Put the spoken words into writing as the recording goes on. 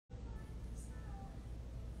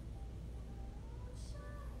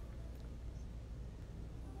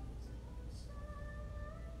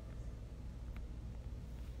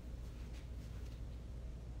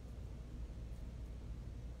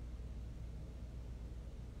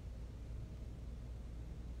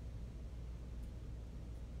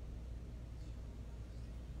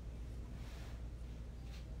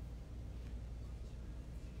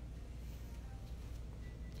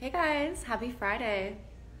Hey guys, happy Friday.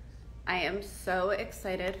 I am so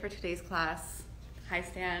excited for today's class. Hi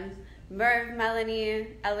Stan, Merv, Melanie,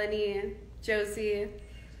 Eleni, Josie,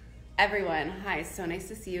 everyone. Hi, so nice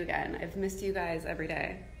to see you again. I've missed you guys every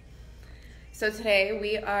day. So today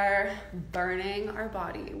we are burning our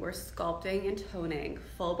body. We're sculpting and toning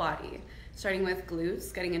full body, starting with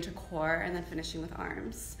glutes, getting into core, and then finishing with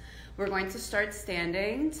arms. We're going to start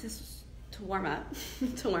standing to warm up,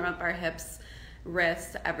 to warm up our hips,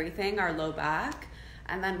 wrists, everything, our low back,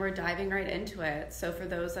 and then we're diving right into it. So for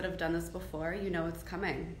those that have done this before, you know it's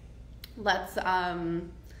coming. Let's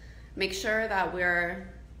make sure that we're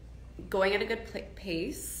going at a good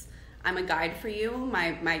pace. I'm a guide for you.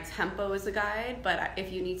 My tempo is a guide, but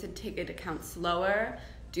if you need to take it account slower,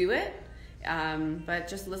 do it. But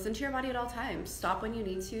just listen to your body at all times. Stop when you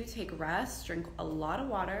need to, take rest, drink a lot of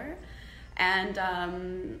water. And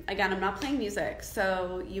again, I'm not playing music,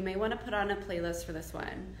 so you may want to put on a playlist for this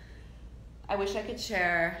one. I wish I could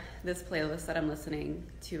share this playlist that I'm listening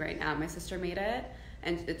to right now. My sister made it,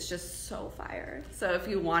 and it's just so fire. So if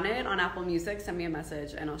you want it on Apple Music, send me a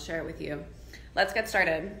message, and I'll share it with you. Let's get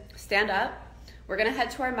started. Stand up. We're going to head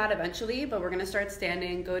to our mat eventually, but we're going to start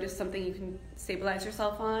standing. Go to something you can stabilize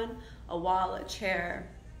yourself on, a wall, a chair,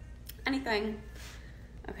 anything.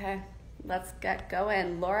 Okay. Let's get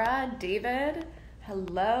going. Laura, David,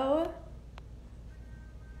 hello.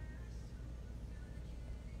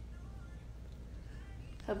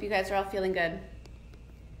 Hope you guys are all feeling good.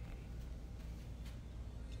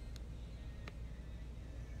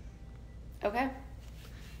 Okay,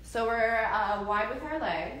 so we're wide with our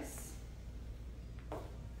legs.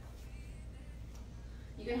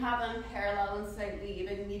 You can have them parallel and slightly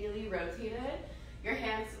even medially rotated. Your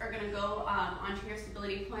hands are going to go onto your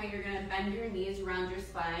stability point. You're going to bend your knees around your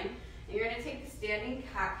spine. And you're going to take the standing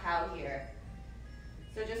cat-cow here.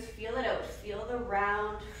 So just feel it out. Feel the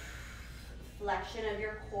round flexion of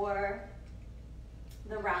your core,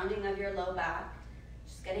 the rounding of your low back.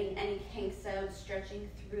 Just getting any kinks out, stretching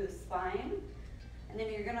through the spine. And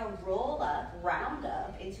then you're going to roll up, round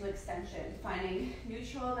up into extension, finding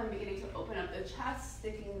neutral, then beginning to open up the chest,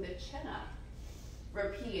 sticking the chin up.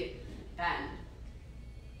 Repeat, bend.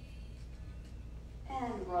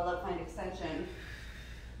 And roll up, find extension.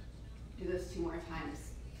 Do this 2 more times.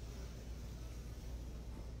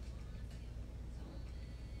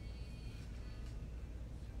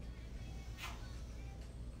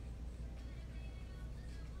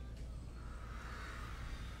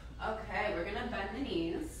 Okay, we're gonna bend the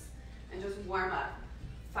knees and just warm up.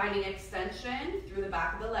 Finding extension through the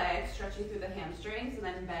back of the leg, stretching through the hamstrings, and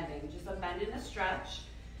then bending. Just a bend and a stretch.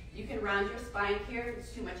 You can round your spine here if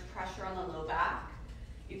it's too much pressure on the low back.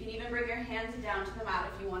 You can even bring your hands down to the mat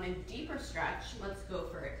if you want a deeper stretch. Let's go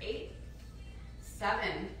for 8,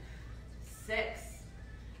 7, 6,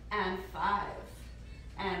 and 5,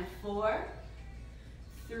 and 4,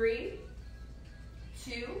 3,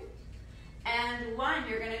 2, and 1.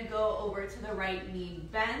 You're gonna go over to the right knee,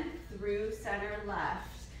 bend through center left.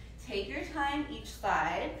 Take your time each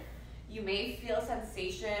side. You may feel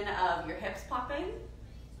sensation of your hips popping.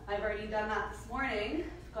 I've already done that this morning.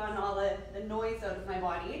 Gotten all the noise out of my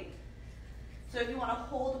body. So if you want to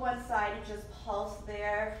hold one side and just pulse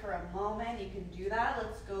there for a moment, you can do that.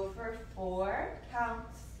 Let's go for 4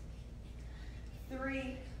 counts.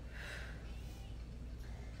 3,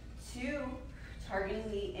 2, targeting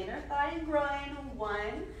the inner thigh and groin. 1,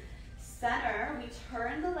 center. We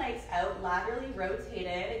turn the legs out, laterally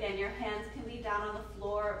rotated. Again, your hands can be down on the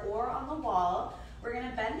floor or on the wall. We're going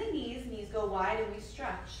to bend the knees go wide, and we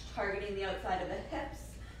stretch, targeting the outside of the hips.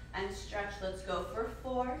 And stretch. Let's go for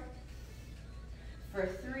 4, for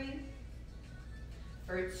 3,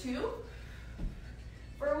 for 2,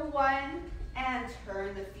 for 1, and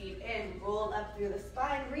turn the feet in. Roll up through the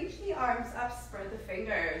spine. Reach the arms up, spread the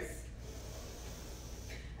fingers.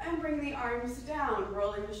 And bring the arms down,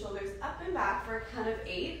 rolling the shoulders up and back for a count of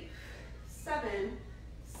 8, 7,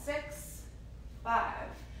 6, 5,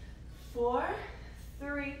 4,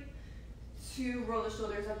 3, 2, roll the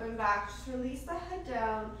shoulders up and back. Just release the head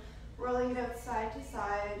down, rolling it out side to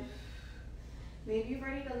side. Maybe you've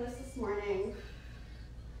already done this morning.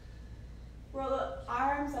 Roll the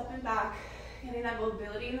arms up and back, getting that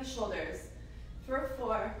mobility in the shoulders. For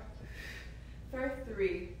 4, for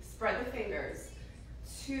 3, spread the fingers.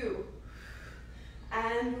 2,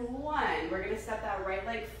 and 1. We're going to step that right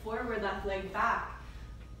leg forward, left leg back.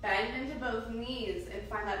 Bend into both knees and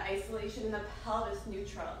find that isolation in the pelvis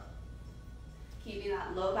neutral. Keeping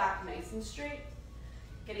that low back nice and straight.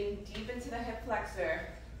 Getting deep into the hip flexor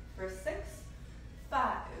for 6,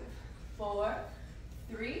 5, 4,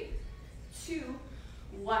 3, 2,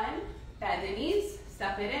 1. Bend the knees,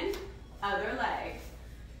 Step it in, other leg.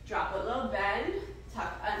 Drop a little bend,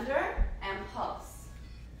 tuck under, and pulse.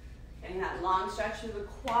 Getting that long stretch through the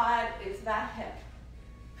quad into that hip.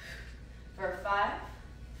 For 5,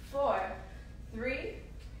 4, 3,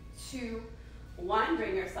 2, 1.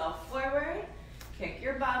 Bring yourself forward. Kick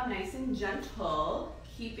your bum nice and gentle,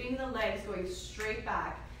 keeping the legs going straight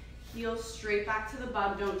back. Heels straight back to the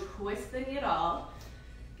bum. Don't twist the knee at all.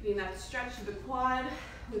 Getting that stretch of the quad.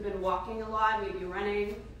 We've been walking a lot, maybe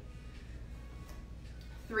running.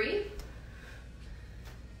 3,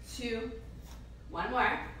 2, 1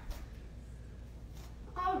 more.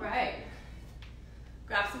 All right.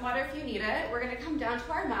 Grab some water if you need it. We're gonna come down to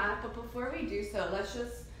our mat, but before we do so, let's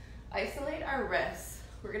just isolate our wrists.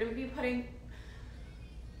 We're gonna be putting,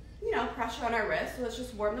 pressure on our wrists, so let's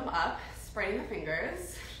just warm them up, spreading the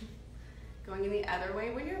fingers. Going in the other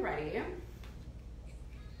way when you're ready.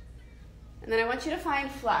 And then I want you to find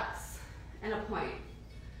flex and a point.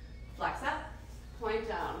 Flex up, point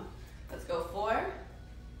down. Let's go 4,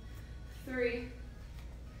 3,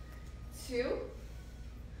 2,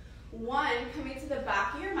 1. Coming to the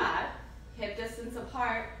back of your mat, hip distance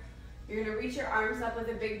apart. You're gonna reach your arms up with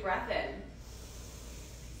a big breath in.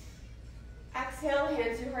 Exhale,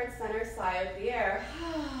 hands to heart center, sigh of the air.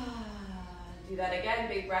 Do that again,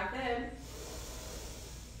 big breath in.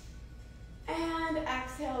 And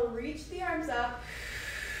exhale, reach the arms up.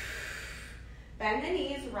 Bend the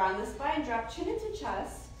knees, round the spine, drop chin into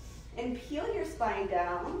chest, and peel your spine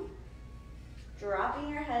down. Dropping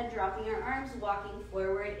your head, dropping your arms, walking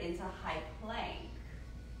forward into high plank.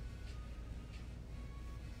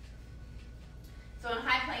 So in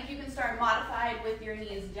high plank, you can start modified with your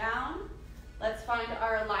knees down. Let's find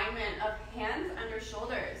our alignment of hands under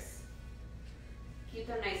shoulders. Keep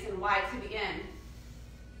them nice and wide to begin.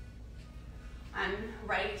 I'm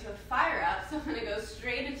ready to fire up, so I'm gonna go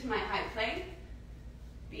straight into my high plank,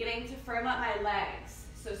 beginning to firm up my legs.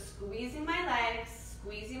 So squeezing my legs,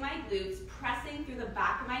 squeezing my glutes, pressing through the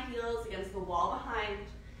back of my heels against the wall behind,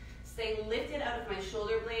 staying lifted out of my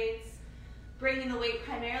shoulder blades, bringing the weight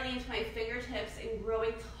primarily into my fingertips and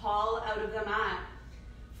growing tall out of the mat.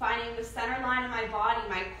 Finding the center line of my body,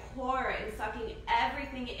 my core, and sucking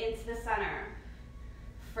everything into the center.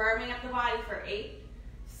 Firming up the body for 8,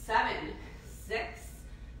 7, 6,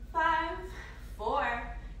 5,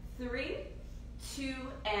 4, 3, 2,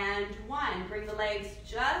 and 1. Bring the legs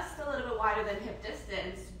just a little bit wider than hip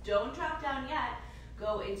distance. Don't drop down yet.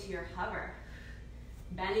 Go into your hover.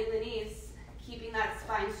 Bending the knees, keeping that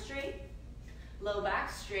spine straight, low back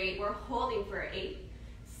straight. We're holding for 8,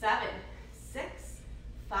 7, 6,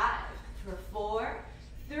 5, for 4,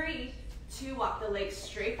 3, 2. Walk the legs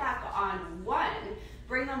straight back on 1.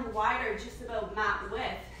 Bring them wider, just about mat width.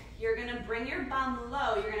 You're gonna bring your bum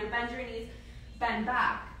low. You're gonna bend your knees, bend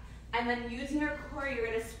back. And then using your core, you're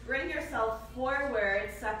gonna spring yourself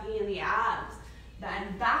forward, sucking in the abs.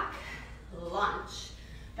 Bend back, launch.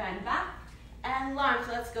 Bend back and launch.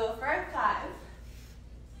 Let's go for a 5.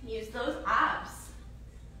 Use those abs.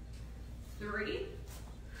 3,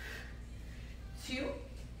 2,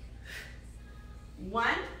 1.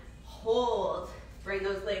 Hold. Bring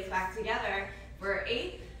those legs back together for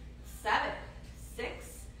 8, 7, 6,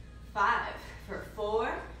 5, for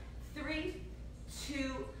 4, 3,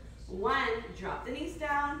 2, 1. Drop the knees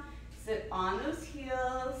down, sit on those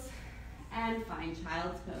heels, and find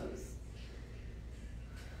child's pose.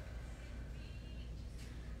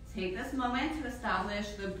 Take this moment to establish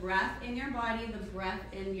the breath in your body, the breath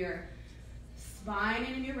in your spine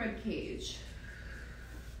and in your rib cage.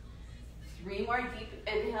 3 more deep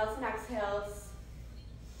inhales and exhales.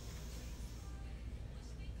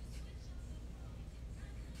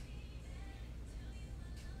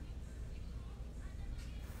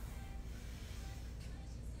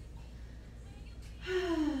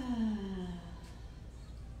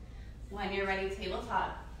 When you're ready,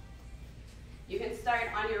 tabletop. You can start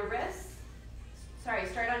on your wrists.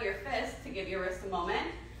 Start on your fist to give your wrist a moment.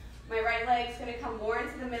 My right leg's gonna come more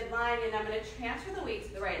into the midline, and I'm gonna transfer the weight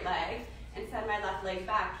to the right leg and send my left leg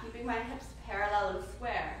back, keeping my hips parallel and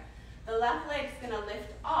square. The left leg's gonna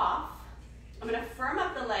lift off. I'm gonna firm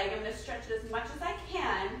up the leg. I'm gonna stretch it as much as I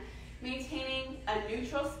can, maintaining a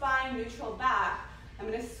neutral spine, neutral back. I'm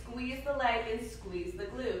gonna squeeze the leg and squeeze the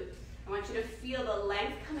glute. I want you to feel the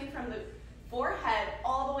length coming from the forehead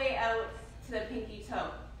all the way out to the pinky toe.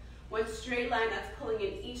 One straight line that's pulling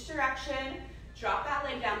in each direction. Drop that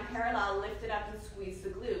leg down parallel, lift it up and squeeze the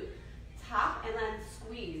glute. Tap and then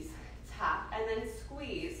squeeze. Tap and then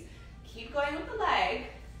squeeze. Keep going with the leg.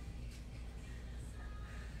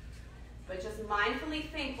 But just mindfully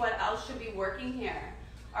think what else should be working here.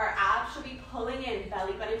 Our abs should be pulling in,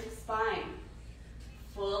 belly button to spine.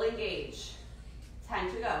 Full engage.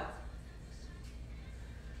 10 to go.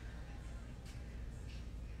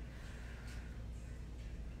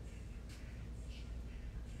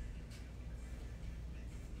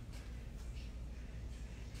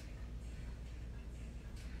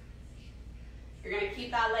 You're going to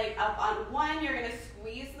keep that leg up on one. You're going to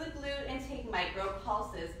squeeze the glute and take micro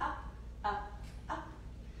pulses. Up, up, up.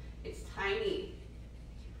 It's tiny.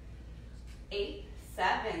 8,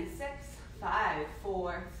 7, 6, 5,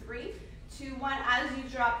 4, 3, 2, 1. As you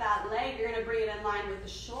drop that leg, you're going to bring it in line with the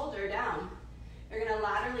shoulder down. You're going to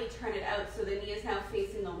laterally turn it out so the knee is now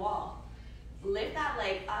facing the wall. Lift that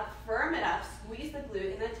leg up, firm it up, squeeze the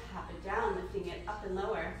glute, and then tap it down, lifting it up and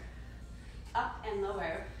lower. Up and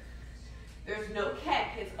lower. There's no kick.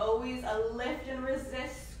 It's always a lift and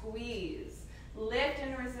resist, squeeze. Lift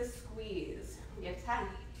and resist, squeeze. We have 10.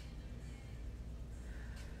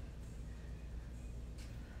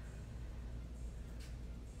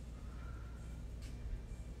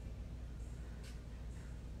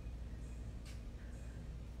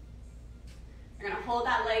 You're going to hold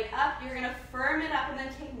that leg up. You're going to firm it up and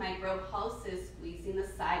then take micro pulses, squeezing the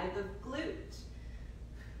side of the glute.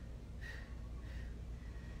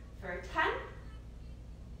 For 10.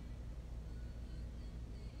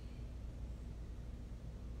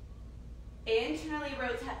 Internally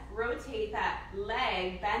rotate that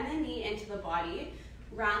leg, bend the knee into the body,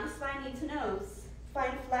 round the spine, knee to nose.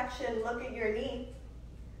 Find flexion, look at your knee.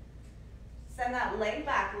 Send that leg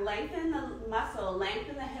back, lengthen the muscle,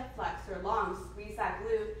 lengthen the hip flexor long, squeeze that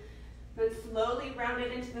glute. Then slowly round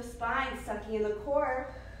it into the spine, sucking in the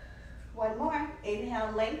core. One more,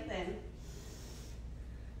 inhale, lengthen.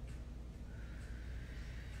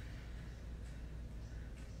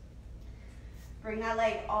 Bring that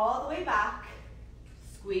leg all the way back,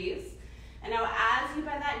 squeeze. And now as you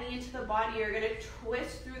bend that knee into the body, you're going to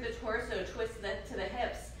twist through the torso, twist to the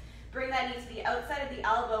hips. Bring that knee to the outside of the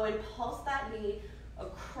elbow and pulse that knee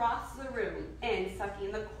across the room. In, sucking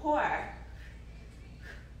in the core.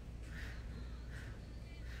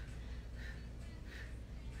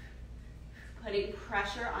 Putting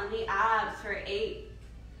pressure on the abs for 8.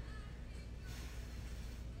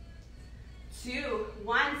 2,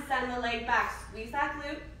 1, send the leg back, squeeze that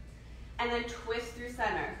glute, and then twist through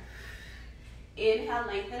center. Inhale,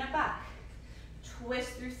 lengthen it back.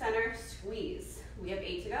 Twist through center, squeeze. We have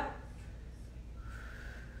 8 to go.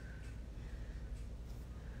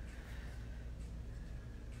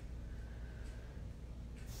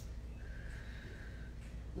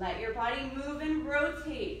 Let your body move and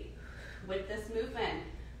rotate with this movement.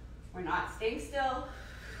 We're not staying still.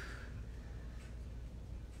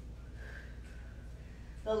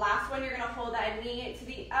 The last one, you're going to hold that knee to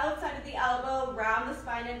the outside of the elbow, round the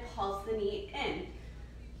spine, and pulse the knee in.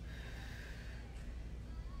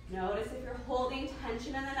 Notice if you're holding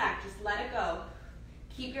tension in the neck, just let it go.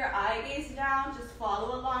 Keep your eye gaze down, just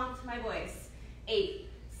follow along to my voice. 8,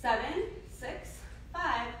 7, 6,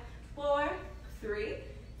 5, 4, 3,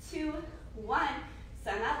 2, 1.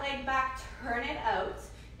 Send that leg back, turn it out.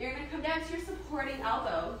 You're going to come down to your supporting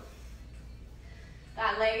elbow.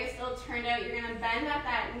 That leg is still turned out. You're going to bend at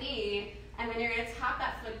that knee, and then you're going to tap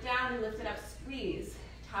that foot down and lift it up, squeeze.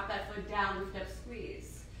 Tap that foot down, lift up,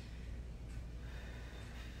 squeeze.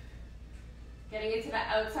 Getting into the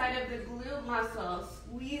outside of the glute muscle,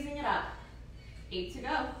 squeezing it up. 8 to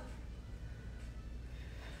go.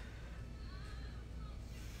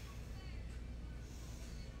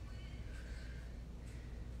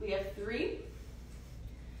 We have 3,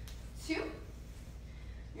 2.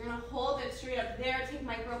 You're going to hold it straight up there. Take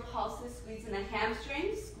micro pulses, squeezing the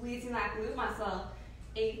hamstrings, squeezing that glute muscle.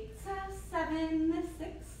 8, 7,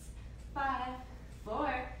 6, 5,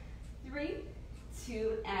 4, 3,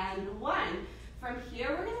 2, and 1. From here,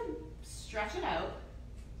 we're going to stretch it out.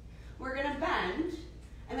 We're going to bend,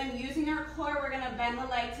 and then using our core, we're going to bend the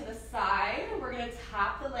leg to the side. We're going to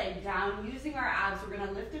tap the leg down. Using our abs, we're going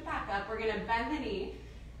to lift it back up. We're going to bend the knee,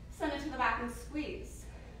 send it to the back, and squeeze.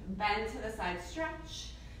 Bend to the side, stretch.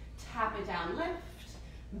 Tap it down, lift.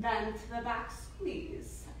 Bend to the back,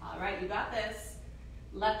 squeeze. All right, you got this.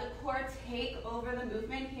 Let the core take over the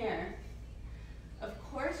movement here. Of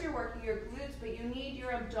course, you're working your glutes, but you need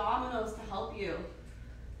your abdominals to help you.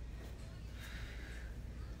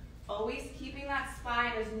 Always keeping that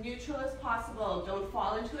spine as neutral as possible. Don't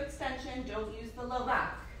fall into extension. Don't use the low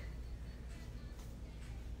back.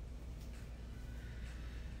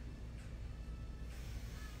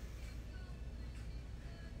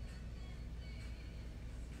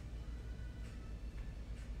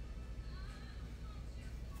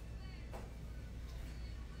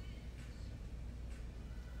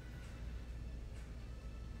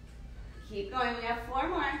 Keep going, we have 4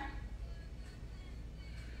 more.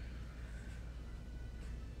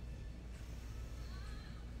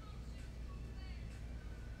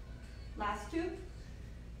 Last 2.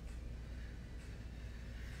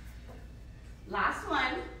 Last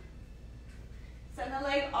one. Send the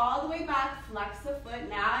leg all the way back, flex the foot.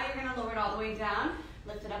 Now you're gonna lower it all the way down.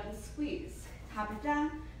 Lift it up and squeeze. Tap it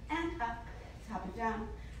down and up. Tap it down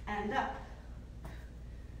and up.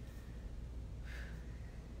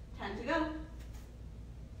 10 to go.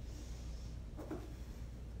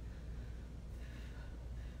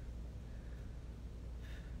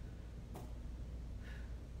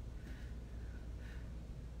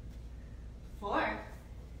 Four,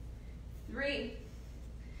 3,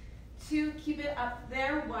 2, keep it up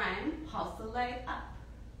there. 1, pulse the leg up.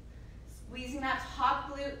 Squeezing that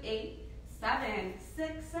top glute. 8, 7,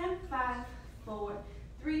 6, and 5, 4,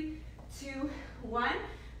 3, 2, 1.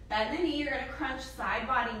 Bend the knee. You're going to crunch side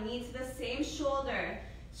body, knee to the same shoulder.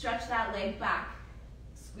 Stretch that leg back.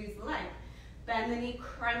 Squeeze the leg. Bend the knee,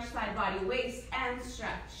 crunch side body, waist and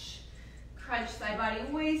stretch. Crunch side body,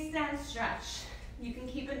 waist and stretch. You can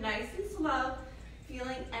keep it nice and slow,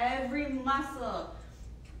 feeling every muscle.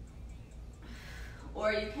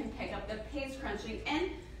 Or you can pick up the pace, crunching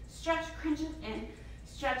in, stretch, crunch it in,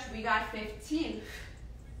 stretch. We got 15.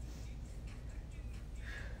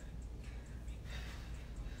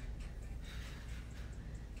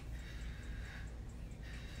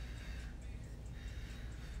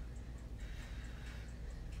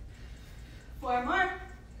 Four more,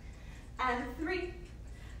 and 3,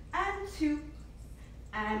 and 2,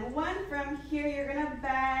 and 1. From here, you're gonna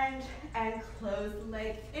bend and close the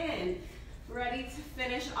leg in. Ready to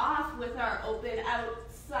finish off with our open out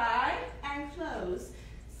side and close,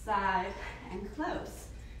 side and close,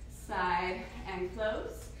 side and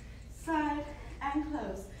close, side and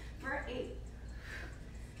close. For 8,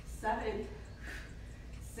 7,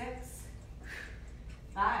 6,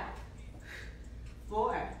 5,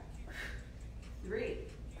 4, 3,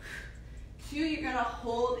 2. You're gonna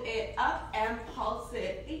hold it up and pulse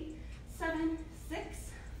it. 8, 7,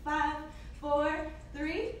 6, 5, 4,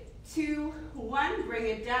 3, 2, 1. Bring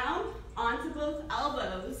it down onto both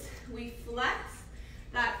elbows. We flex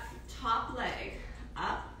that top leg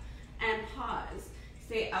up and pause.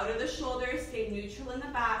 Stay out of the shoulders, stay neutral in the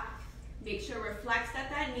back. Make sure we're flexed at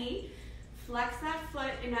that knee. Flex that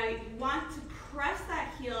foot, and now you want to press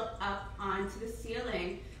that heel up onto the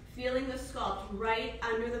ceiling. Feeling the sculpt right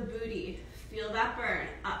under the booty. Feel that burn.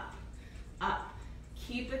 Up, up.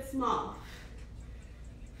 Keep it small.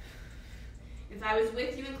 If I was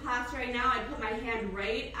with you in class right now, I'd put my hand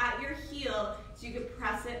right at your heel so you could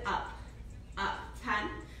press it up. Up. 10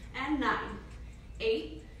 and 9,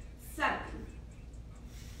 8, 7,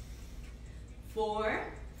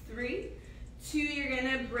 4, 3, 2. You're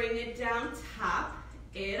gonna bring it down. Tap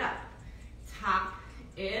it up. Tap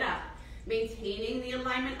it up. Maintaining the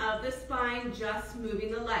alignment of the spine, just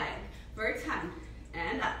moving the leg. For 10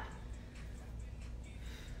 and up.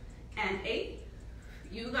 And 8.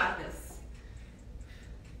 You got this.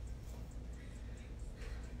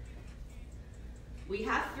 We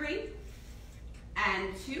have 3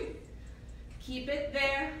 and 2. Keep it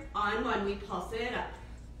there. On 1, we pulse it up.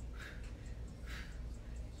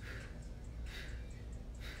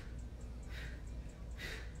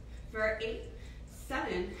 For 8,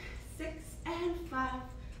 7, 6, and 5,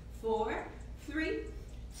 4, 3,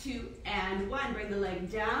 2, and 1. Bring the leg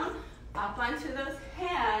down, up onto those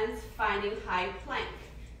hands, finding high plank.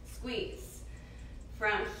 Squeeze.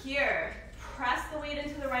 From here, press the weight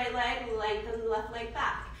into the right leg, lengthen the left leg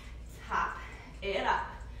back. Tap it up.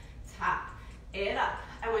 Tap it up.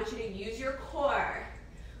 I want you to use your core.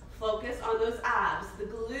 Focus on those abs. The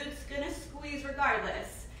glute's gonna squeeze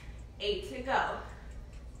regardless. 8 to go.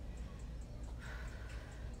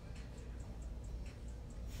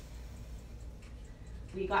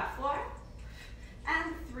 We got 4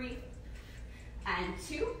 and 3 and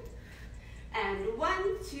 2 and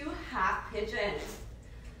 1, 2, half pigeon.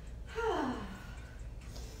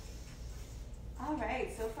 All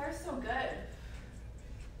right, so far so good.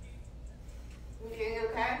 You doing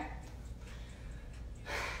okay?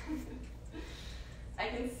 I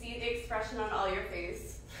can see the expression on all your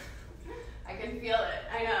face. I can feel it,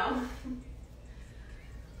 I know.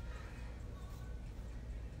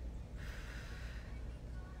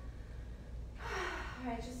 All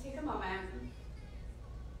right, just take a moment.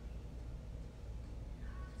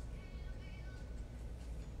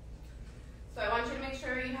 So I want you to make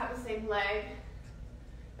sure you have the same leg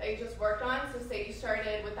that you just worked on. So say you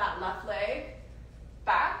started with that left leg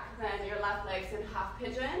back, then your left leg's in half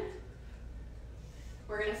pigeon.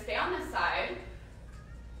 We're gonna stay on this side.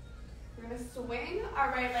 We're gonna swing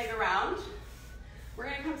our right leg around. We're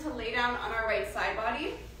gonna come to lay down on our right side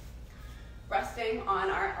body, resting on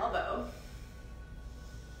our elbow.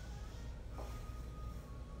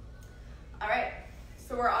 All right,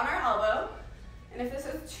 so we're on our elbow, and if this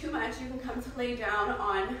is too much, you can come to lay down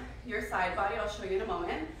on your side body. I'll show you in a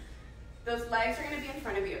moment. Those legs are gonna be in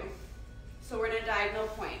front of you. So we're in a diagonal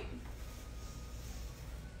point.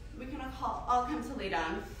 We can all come to lay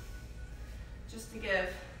down, just to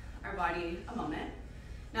give our body a moment.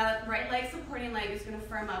 Now that right leg supporting leg is gonna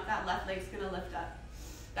firm up, that left leg's gonna lift up.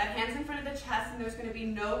 That hand's in front of the chest, and there's gonna be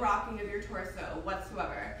no rocking of your torso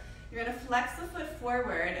whatsoever. You're gonna flex the foot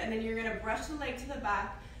forward, and then you're gonna brush the leg to the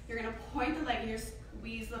back. You're gonna point the leg, and you're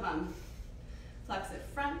squeeze the bum. Flex it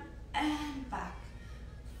front and back,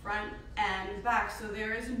 front and back. So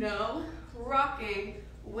there is no rocking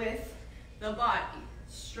with the body.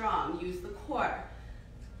 Strong, use the core.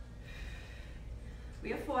 We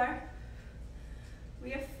have 4, we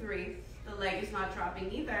have 3. The leg is not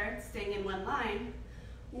dropping either, it's staying in one line.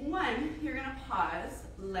 1, you're gonna pause,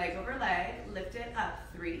 leg over leg, lift it up.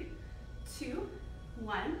 3, 2,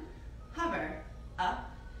 1, hover, up,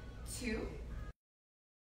 2,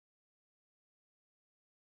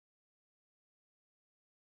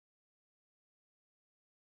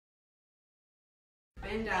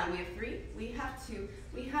 and down. We have 3, we have 2,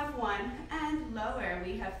 we have 1, and lower.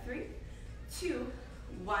 We have 3, 2,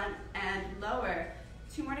 1, and lower.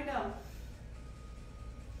 2 more to go.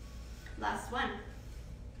 Last one.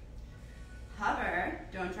 Hover,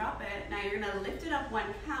 don't drop it. Now you're gonna lift it up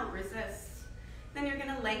 1 count, resist. Then you're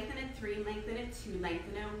gonna lengthen it 3, lengthen it 2,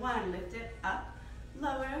 lengthen it 1, lift it up,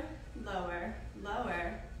 lower, lower,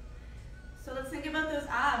 lower. So let's think about those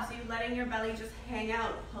abs, you letting your belly just hang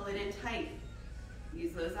out, pull it in tight.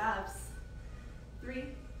 Use those abs. 3,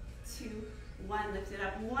 2, 1, lift it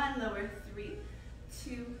up, 1, lower, 3,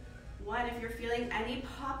 2, 1. If you're feeling any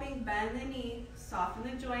popping, bend the knee, soften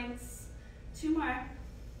the joints. 2 more.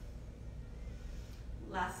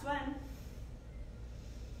 Last one.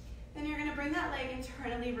 Then you're gonna bring that leg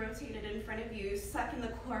internally rotated in front of you, suck in the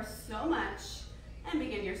core so much, and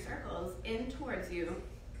begin your circles in towards you.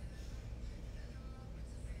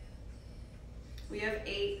 We have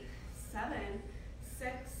 8, 7,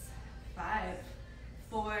 6, 5,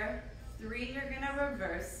 4, 3. You're gonna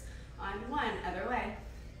reverse on 1, other way.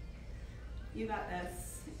 You got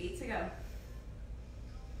this. 8 to go.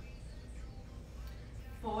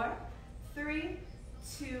 4, 3,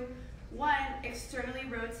 2, 1. Externally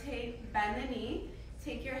rotate, bend the knee.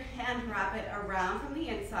 Take your hand, wrap it around from the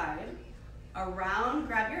inside. Around,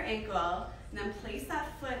 grab your ankle, and then place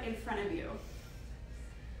that foot in front of you.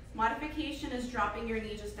 Modification is dropping your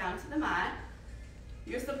knee just down to the mat.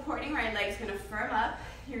 Your supporting right leg is gonna firm up.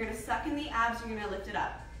 You're gonna suck in the abs, you're gonna lift it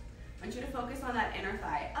up. I want you to focus on that inner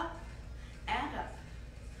thigh. Up and up,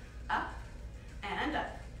 up and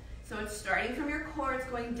up. So it's starting from your core, it's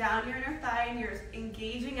going down your inner thigh, and you're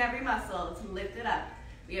engaging every muscle to lift it up.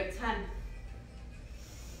 We have 10,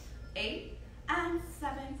 8, and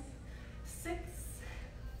 7, 6,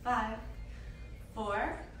 5,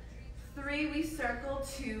 4, 3. We circle,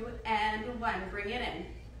 2, and 1. Bring it in.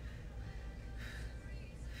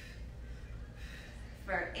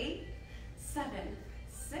 For 8, 7,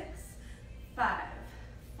 6, 5,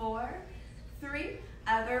 4, 3.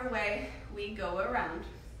 Other way, we go around.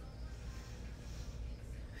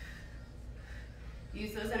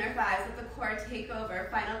 Use those inner thighs, let the core take over.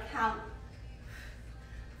 Final count.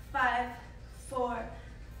 5, 4,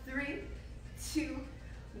 3, 2,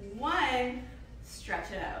 1.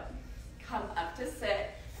 Stretch it out. Come up to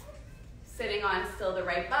sit. Sitting on still the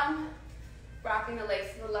right bum. Rocking the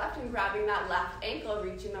legs to the left and grabbing that left ankle,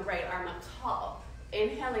 reaching the right arm up tall.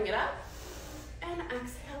 Inhaling it up and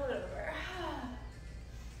exhale it over.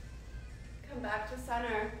 Come back to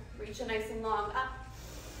center. Reach it nice and long up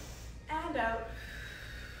and out.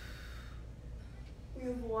 We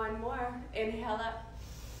have 1 more. Inhale up,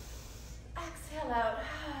 exhale out.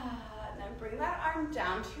 And then bring that arm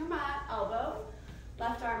down to your mat, elbow.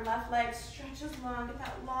 Left arm, left leg stretches long. Get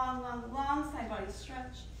that long, long, long side body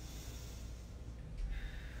stretch.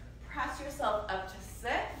 Press yourself up to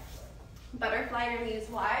sit. Butterfly your knees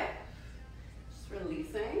wide. Just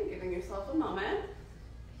releasing, giving yourself a moment.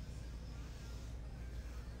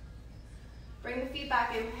 Bring the feet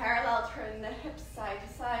back in parallel, turn the hips side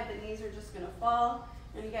to side. The knees are just gonna fall.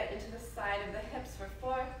 And you get into the side of the hips for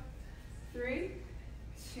 4, 3,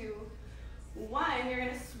 2, 1. You're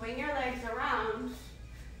gonna swing your legs around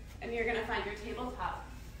and you're gonna find your tabletop.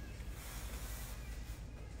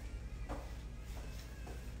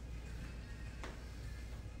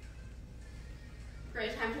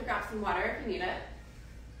 Great time to grab some water if you need it.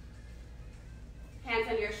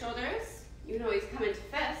 shoulders. You can always come into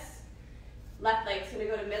fists. Left leg's gonna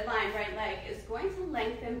go to midline, right leg is going to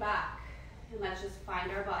lengthen back. And let's just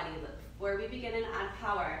find our body. Before we begin and add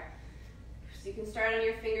power. So you can start on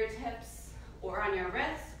your fingertips or on your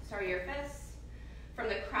wrists, your fists. From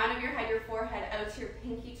the crown of your head, your forehead, out to your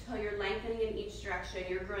pinky toe, you're lengthening in each direction.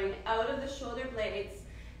 You're growing out of the shoulder blades,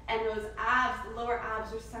 and those abs, the lower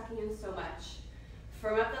abs, are sucking in so much.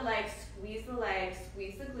 Firm up the legs, squeeze the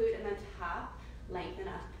glute, and then tap, lengthen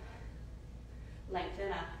up.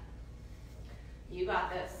 Lengthen up. You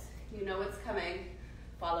got this. You know what's coming.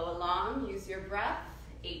 Follow along, use your breath.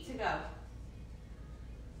 8 to go.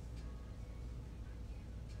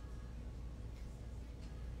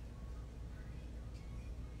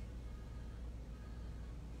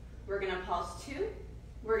 We're gonna pulse 2.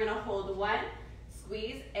 We're gonna hold 1.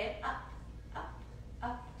 Squeeze it up, up,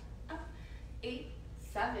 up, up. 8,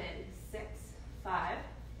 7, 6, 5,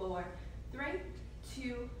 4, 3,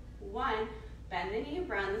 2, 1. Bend the knee,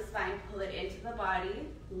 round the spine, pull it into the body.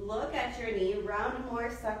 Look at your knee, round more,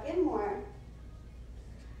 suck in more.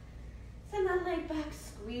 Send that leg back,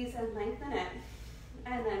 squeeze and lengthen it.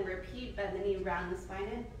 And then repeat, bend the knee, round the spine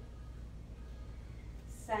in.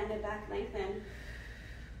 Send it back, lengthen.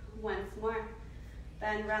 Once more,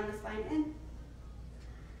 bend round the spine in.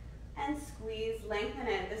 And squeeze, lengthen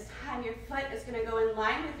it. This time your foot is gonna go in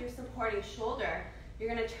line with your supporting shoulder. You're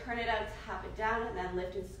gonna turn it out, tap it down, and then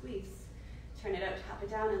lift and squeeze. Turn it out, tap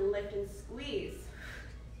it down, and lift and squeeze.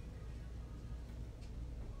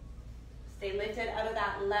 Stay lifted out of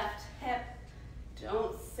that left hip.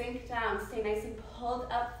 Don't sink down. Stay nice and pulled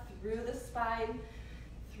up through the spine,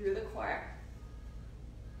 through the core.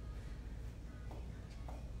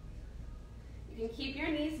 You can keep your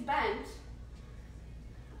knees bent.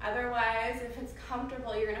 Otherwise, if it's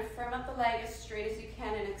comfortable, you're gonna firm up the leg as straight as you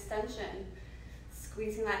can in extension.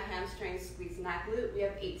 Squeezing that hamstring, squeezing that glute. We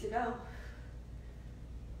have 8 to go.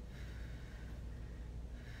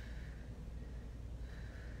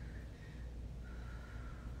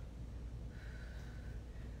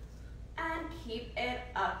 And keep it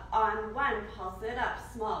up on 1. Pulse it up,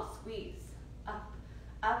 small, squeeze. Up,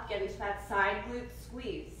 up, get into that side glute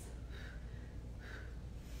squeeze.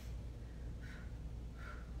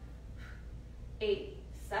 8,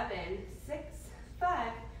 7, 6,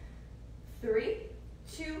 5, 3,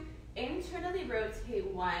 2, internally rotate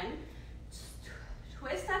 1.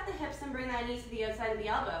 Twist at the hips and bring that knee to the outside of the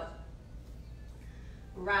elbow.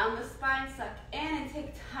 Round the spine, suck in and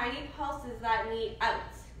take tiny pulses, that knee out.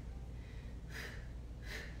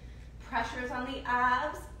 Pressures on the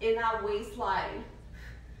abs in that waistline.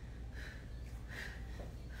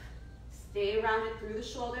 Stay rounded through the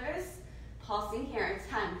shoulders. Pulsing here,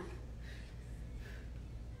 10.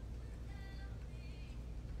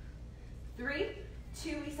 3,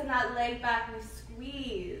 2, we send that leg back, we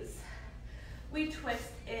squeeze. We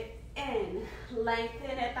twist it in. Lengthen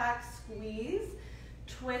it back, squeeze.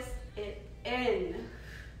 Twist it in.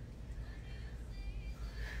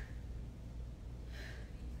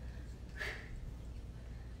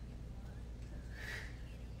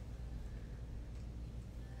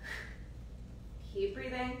 Keep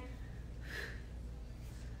breathing.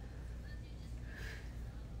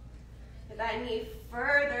 Get that knee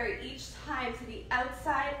further each time to the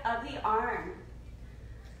outside of the arm.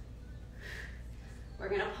 We're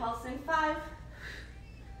gonna pulse in 5,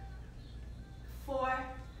 4.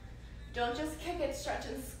 Don't just kick it, stretch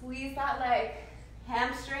and squeeze that leg.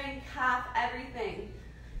 Hamstring, calf, everything.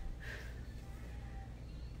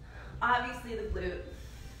 Obviously the glute.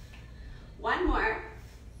 1 more.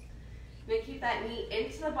 I'm gonna keep that knee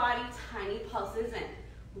into the body, tiny pulses in.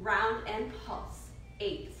 Round and pulse.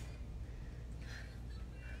 8.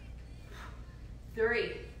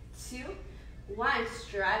 3, 2, 1.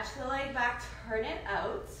 Stretch the leg back, turn it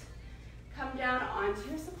out. Come down onto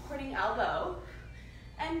your supporting elbow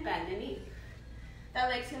and bend the knee. That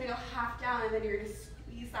leg's gonna go half down and then you're gonna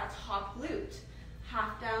squeeze that top glute.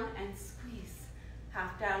 Half down and squeeze.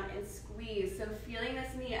 Half down and squeeze. So feeling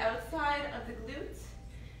this knee outside of the glute,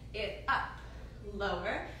 it up,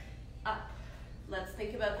 lower, up. Let's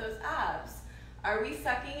think about those abs. Are we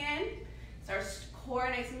sucking in? Is our core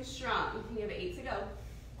nice and strong? We have 8 to go.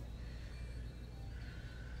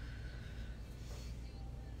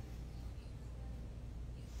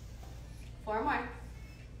 Four more.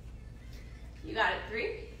 You got it.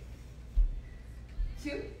 3,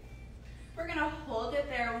 2. We're gonna hold it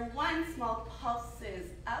there. 1, small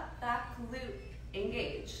pulses up that glute.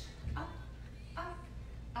 Engage. Up, up,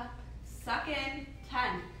 up. Suck in.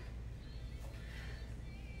 10.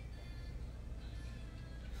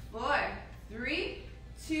 4, 3,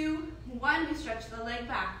 2, 1. We stretch the leg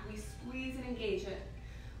back. We squeeze and engage it.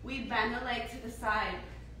 We bend the leg to the side.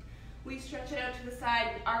 We stretch it out to the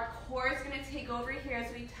side. Our core is going to take over here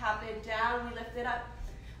as we tap it down. We lift it up.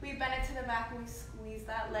 We bend it to the back and we squeeze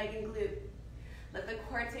that leg and glute. Let the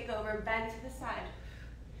core take over. Bend to the side.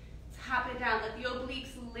 Tap it down. Let the obliques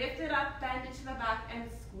lift it up. Bend it to the back and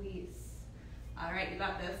squeeze. All right, you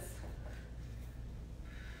got this.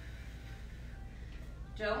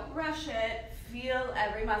 Don't rush it. Feel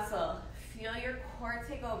every muscle. Feel your core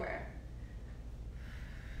take over.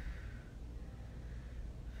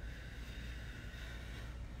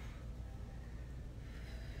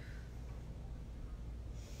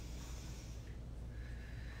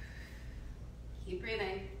 Keep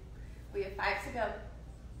breathing. We have 5 to go.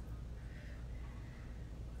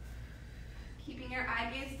 Keeping your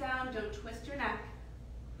eye gaze down, don't twist your neck.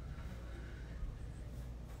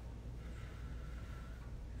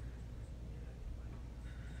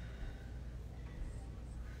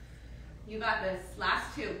 You got this.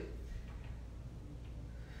 Last 2.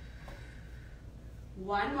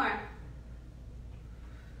 1 more.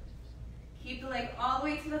 Keep the leg all the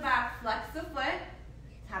way to the back. Flex the foot.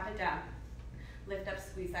 Tap it down. Lift up,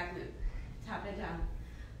 squeeze that glute. Tap it down.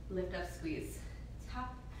 Lift up, squeeze.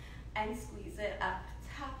 Tap and squeeze it up.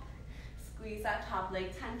 Tap. Squeeze that top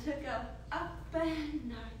leg. 10 to go. Up and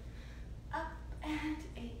 9. Up and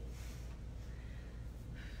 8.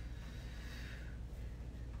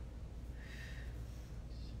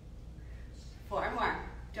 4 more.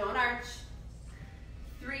 Don't arch.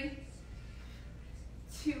 3,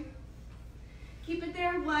 2. Keep it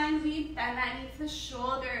there. 1. We bend that knee to the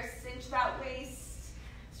shoulder. Cinch that waist.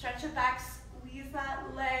 Stretch it back. Squeeze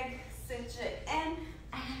that leg. Cinch it in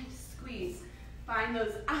and squeeze. Find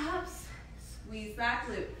those abs. Squeeze that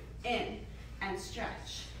glute. In and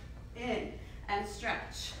stretch. In and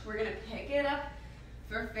stretch. We're going to pick it up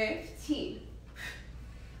for 15.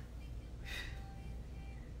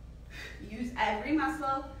 Use every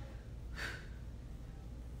muscle.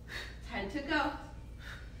 10 to go.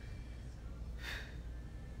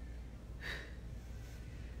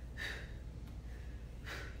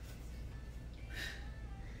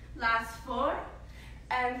 Last 4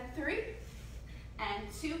 and 3 and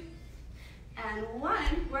 2 and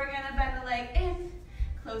 1. We're going to bend the leg in,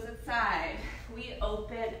 close it side. We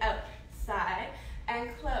open out, side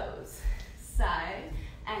and close, side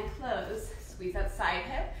and close. Squeeze that side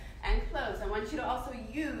hip and close. I want you to also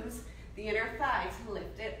use the inner thigh to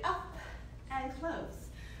lift it up and close,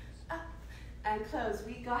 up and close.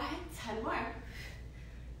 We got 10 more.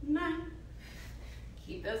 9.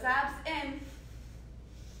 Keep those abs in.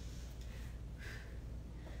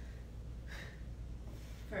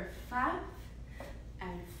 5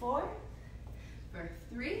 and 4, for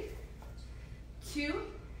 3, 2,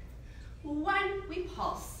 1. We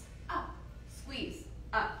pulse up, squeeze,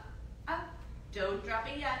 up, up. Don't drop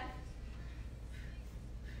it yet.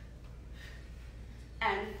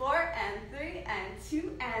 And 4 and 3 and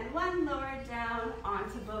 2 and 1. Lower down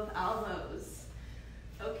onto both elbows.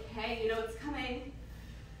 Okay, you know what's coming.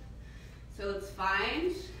 So let's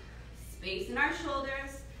find space in our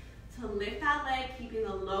shoulders to lift that leg, keeping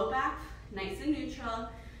the low back nice and neutral,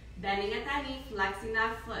 bending at that knee, flexing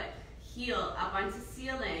that foot. Heel up onto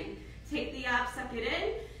ceiling. Take the abs, suck it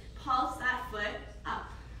in, pulse that foot up,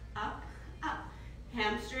 up, up.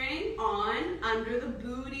 Hamstring on, under the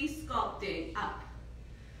booty, sculpting, up,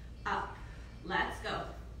 up. Let's go.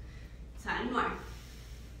 10 more.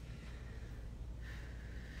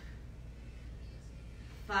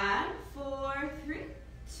 5, 4, 3,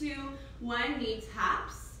 2, 1. Knee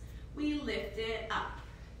taps. We lift it up.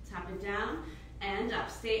 Tap it down and up.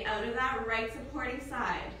 Stay out of that right supporting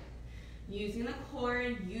side. Using the core,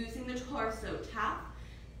 using the torso. Tap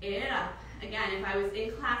it up. Again, if I was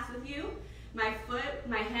in class with you, my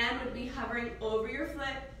hand would be hovering over your foot.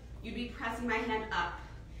 You'd be pressing my hand up.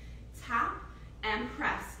 Tap and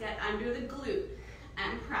press. Get under the glute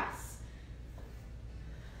and press.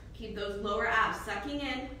 Keep those lower abs sucking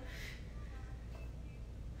in.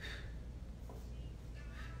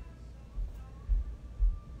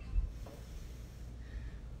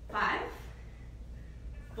 5,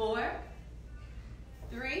 4,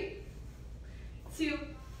 3, 2.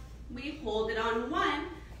 We hold it on 1.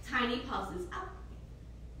 Tiny pulses up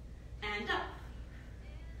and up.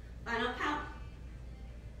 Final count.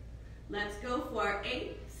 Let's go for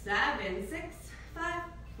 8, 7, 6, 5,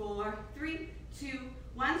 4, 3, 2,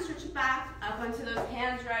 1. Stretch it back up onto those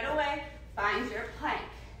hands right away. Find your plank.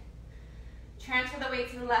 Transfer the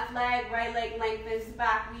weight to the left leg, right leg lengthens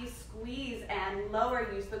back. We squeeze and lower,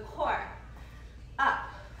 use the core. Up,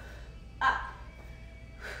 up.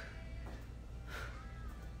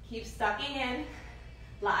 Keep sucking in.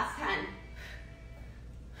 Last 10.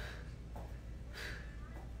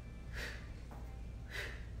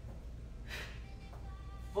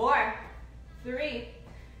 3,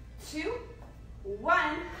 2,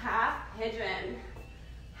 1, half pigeon.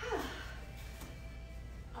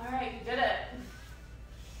 All right, you did it.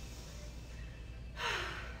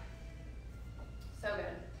 So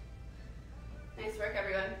good. Nice work,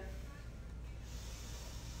 everyone.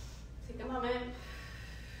 Take a moment.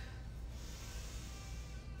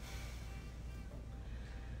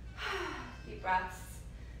 Deep breaths.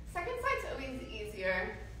 Second side's always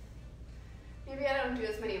easier. Maybe I don't do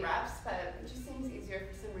as many reps, but it just seems easier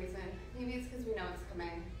for some reason. Maybe it's because we know it's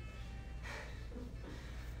coming.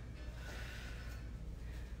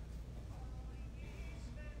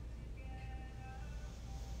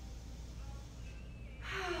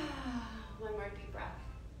 One more deep breath.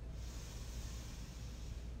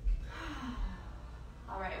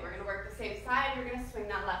 All right, we're going to work the same side. You're going to swing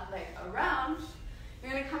that left leg around.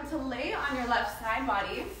 You're going to come to lay on your left side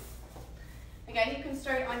body. Again, you can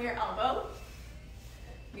start on your elbow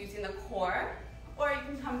using the core, or you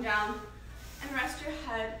can come down and rest your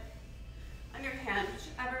head on your hand,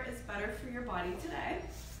 whichever is better for your body today.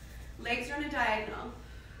 Legs are on a diagonal.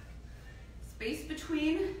 Space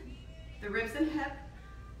between the ribs and hip,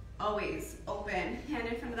 always open, hand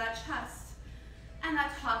in front of that chest. And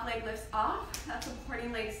that top leg lifts off, that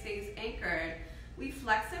supporting leg stays anchored. We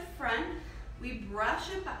flex it front, we brush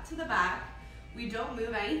it back to the back, we don't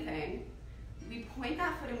move anything. We point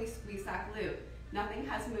that foot and we squeeze that glute. Nothing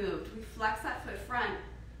has moved. We flex that foot front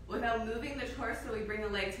without moving the torso. We bring the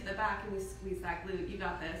leg to the back and we squeeze that glute. You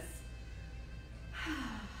got this.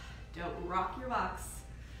 Don't rock your box.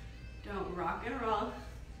 Don't rock and roll.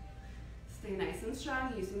 Stay nice and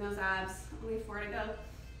strong using those abs. Only 4 to go.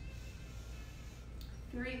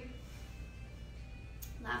 3.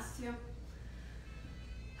 Last 2.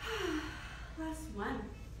 Last 1.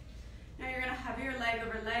 Now you're going to hover your leg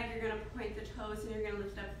over leg. You're going to point the toes and you're going to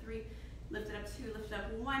lift up 3, lift it up 2, lift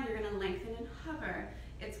up 1. You're going to lengthen and hover.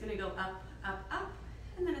 It's going to go up, up, up,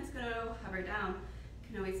 and then it's going to hover down. You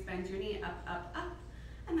can always bend your knee up, up, up,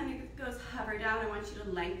 and then it goes hover down. I want you to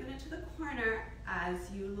lengthen it to the corner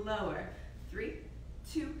as you lower. 3,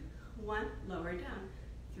 2, 1, lower down.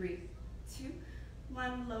 3, 2,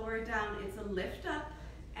 1, lower down. It's a lift up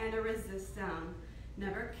and a resist down.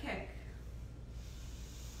 Never kick.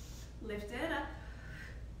 Lift it up,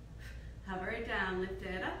 hover it down, lift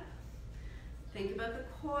it up. Think about the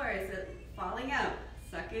core, is it falling out?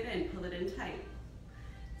 Suck it in, pull it in tight.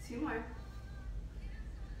 2 more.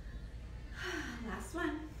 Last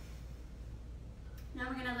 1. Now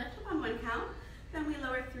we're gonna lift up on 1 count, then we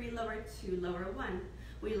lower 3, lower 2, lower 1.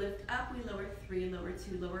 We lift up, we lower 3, lower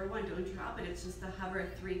 2, lower 1. Don't drop it, it's just a hover.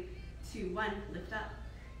 3, 2, 1, lift up.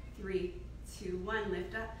 3, 2, 1,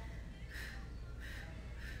 lift up.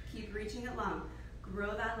 Keep reaching it long.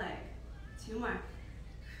 Grow that leg. 2 more.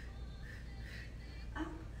 Up.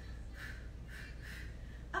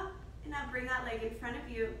 Up. And now bring that leg in front of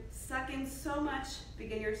you. Suck in so much.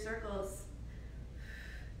 Begin your circles.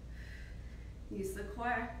 Use the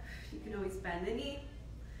core. You can always bend the knee.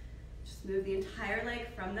 Just move the entire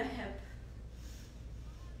leg from the hip.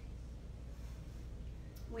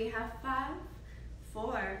 We have 5,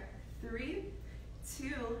 4, 3,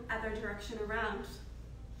 2, other direction around.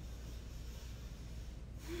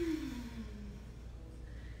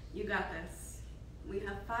 You got this. We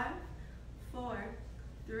have 5, 4,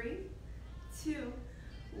 3, 2,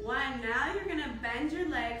 1. Now you're gonna bend your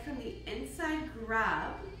leg from the inside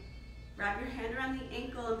grab. Wrap your hand around the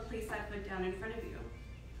ankle and place that foot down in front of you.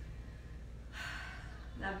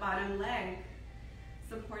 That bottom leg,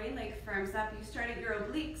 supporting leg firms up. You start at your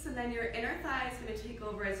obliques and then your inner thigh is gonna take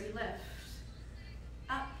over as you lift.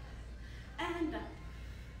 Up and up.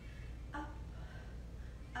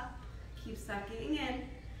 Keep sucking in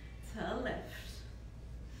to lift.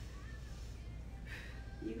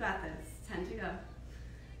 You got this. 10 to go.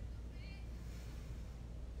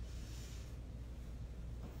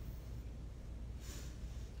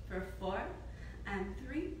 For 4 and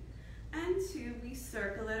 3 and 2, we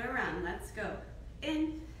circle it around. Let's go.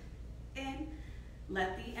 In.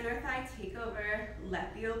 Let the inner thigh take over.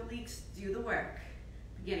 Let the obliques do the work.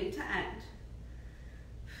 Beginning to end.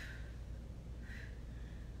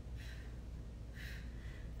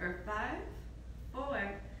 For 5,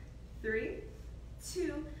 4, 3,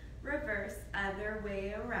 2, reverse, other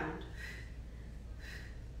way around.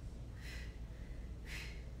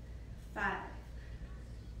 5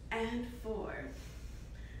 and 4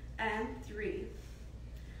 and 3.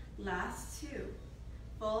 Last 2.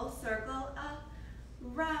 Full circle up,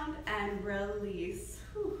 round, and release.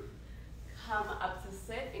 Whew. Come up to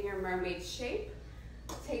sit in your mermaid shape.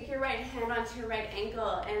 Take your right hand onto your right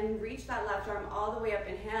ankle and reach that left arm all the way up.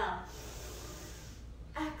 Inhale.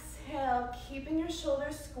 Exhale, keeping your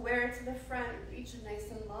shoulders square to the front, reach it nice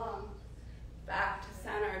and long. Back to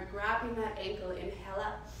center, grabbing that ankle, inhale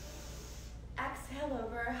up. Exhale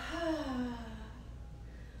over.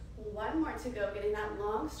 One more to go, getting that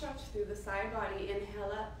long stretch through the side body.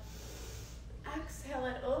 Inhale up. Exhale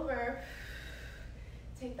it over.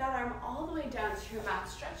 Take that arm all the way down to your mat.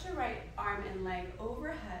 Stretch your right arm and leg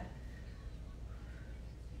overhead.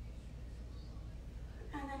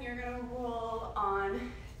 And then you're gonna roll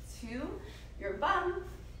on to your bum.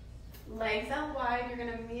 Legs out wide. You're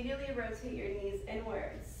gonna immediately rotate your knees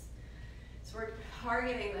inwards. So we're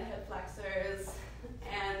targeting the hip flexors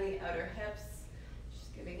and the outer hips.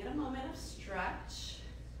 Just giving it a moment of stretch.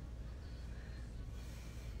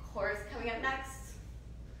 Core is coming up next.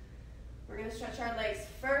 We're going to stretch our legs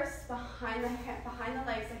first behind the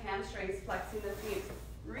legs, the hamstrings, flexing the feet,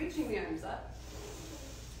 reaching the arms up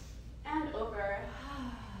and over.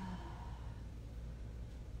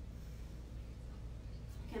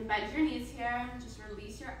 You can bend your knees here. Just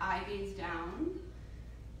release your eye gaze down.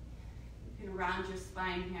 You can round your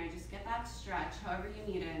spine here. Just get that stretch however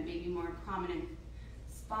you need it. Maybe more prominent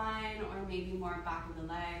spine or maybe more back of the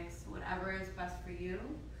legs. Whatever is best for you.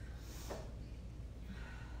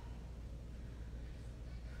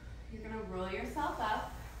 You're going to roll yourself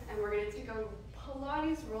up, and we're going to take a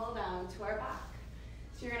Pilates roll down to our back.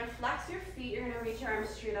 So you're going to flex your feet. You're going to reach your arms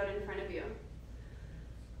straight out in front of you.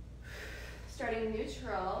 Starting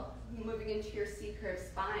neutral, moving into your C-curve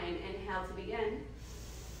spine. Inhale to begin.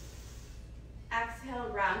 Exhale,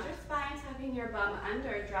 round your spine, tucking your bum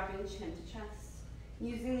under, dropping chin to chest.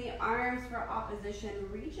 Using the arms for opposition,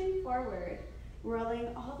 reaching forward. Rolling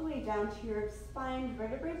all the way down to your spine,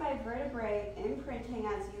 vertebrae by vertebrae, imprinting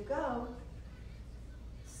as you go.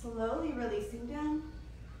 Slowly releasing down.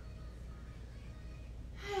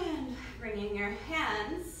 And bringing your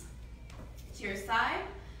hands to your side,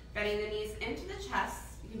 bending the knees into the chest.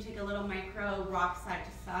 You can take a little micro rock side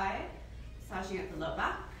to side, massaging at the low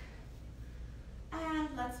back. And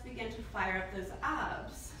let's begin to fire up those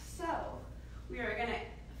abs. So we are going to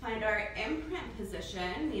find our imprint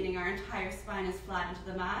position, meaning our entire spine is flat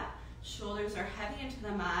into the mat. Shoulders are heavy into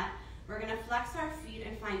the mat. We're going to flex our feet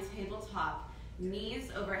and find tabletop. Knees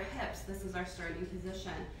over hips. This is our starting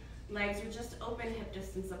position. Legs are just open hip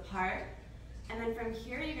distance apart. And then from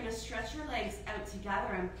here, you're going to stretch your legs out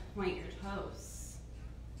together and point your toes.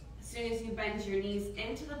 As soon as you bend your knees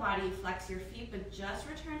into the body, flex your feet, but just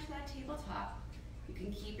return to that tabletop. You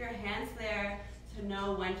can keep your hands there to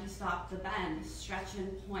know when to stop the bend. Stretch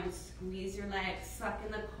and point, squeeze your legs, suck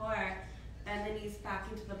in the core, bend the knees back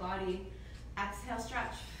into the body. Exhale,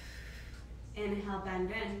 stretch. Inhale,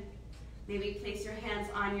 bend in. Maybe place your hands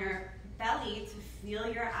on your belly to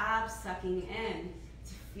feel your abs sucking in,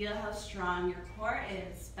 to feel how strong your core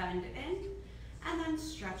is. Bend in, and then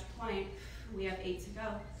stretch, point. We have 8 to go.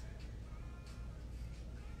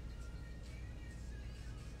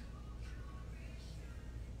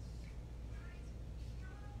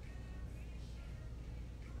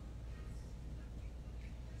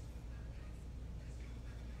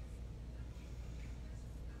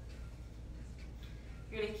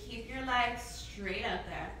 You're going to keep your legs straight out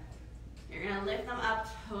there. You're going to lift them up,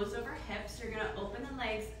 toes over hips. You're going to open the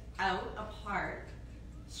legs out, apart,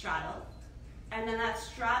 straddle. And then that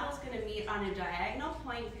straddle is going to meet on a diagonal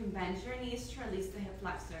point. You can bend your knees to release the hip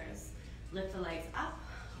flexors. Lift the legs up,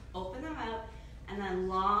 open them out, and then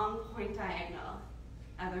long point diagonal.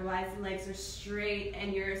 Otherwise, the legs are straight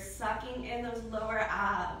and you're sucking in those lower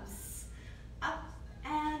abs. Up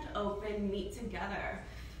and open, meet together.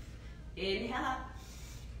 Inhale up.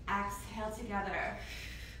 Exhale together.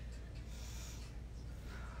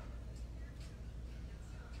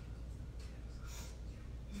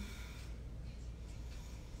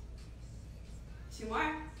 Two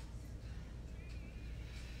more.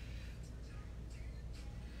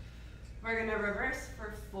 We're going to reverse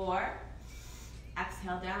for 4.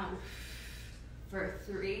 Exhale down. For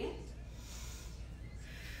 3.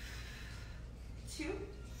 2.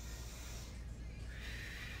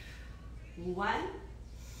 1.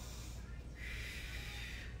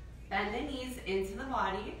 Bend the knees into the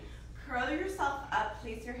body. Curl yourself up.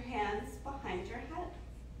 Place your hands behind your head.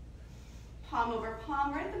 Palm over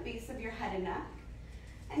palm. We're at the base of your head and neck.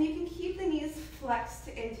 And you can keep the knees flexed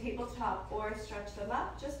in tabletop or stretch them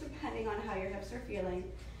up, just depending on how your hips are feeling.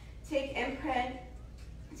 Take imprint.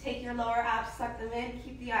 Take your lower abs, suck them in.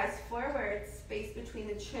 Keep the eyes forward, space between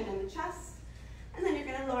the chin and the chest. And then you're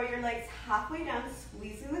going to lower your legs halfway down,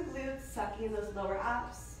 squeezing the glutes, sucking in those lower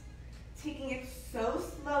abs. Taking it so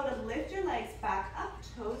slow to lift your legs back up,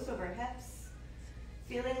 toes over hips.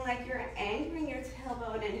 Feeling like you're anchoring your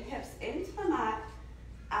tailbone and hips into the mat,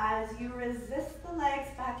 As you resist the legs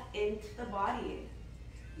back into the body,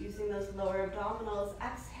 using those lower abdominals,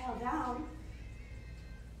 exhale down.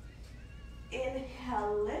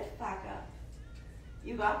 Inhale, lift back up.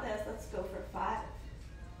 You got this. Let's go for 5.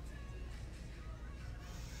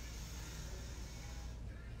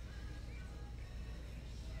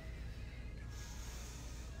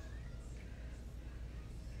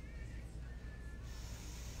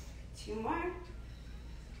 2 more.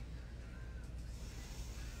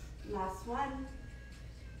 Last one.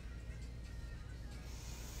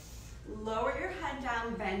 Lower your head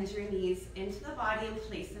down, bend your knees into the body and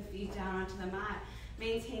place the feet down onto the mat.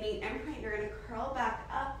 Maintaining imprint, you're gonna curl back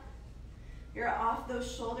up. You're off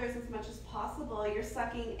those shoulders as much as possible. You're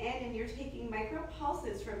sucking in and you're taking micro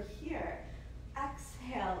pulses from here.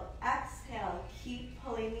 Exhale, exhale. Keep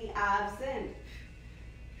pulling the abs in.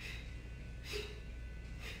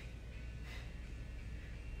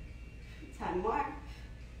 Ten more.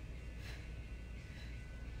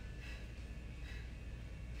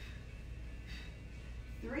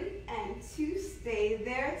 Three and 2, stay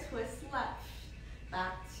there, twist left.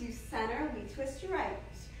 Back to center, we twist right.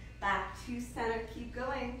 Back to center, keep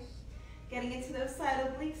going. Getting into those side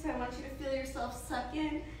obliques, I want you to feel yourself suck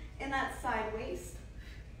in that side waist.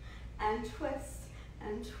 And twist,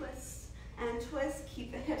 and twist, and twist.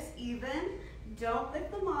 Keep the hips even. Don't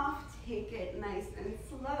lift them off, take it nice and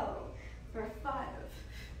slow. For 5,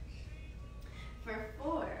 for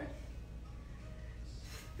 4,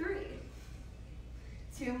 3,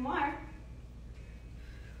 2 more.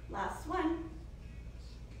 Last one.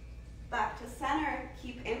 Back to center.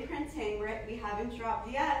 Keep imprinting. We haven't dropped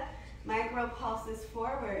yet. Micro pulses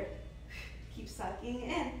forward. Keep sucking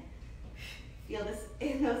in. Feel this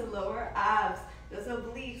in those lower abs. Those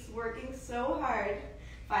obliques working so hard.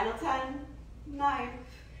 Final 10, 9,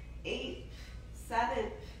 8,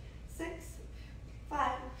 7, 6,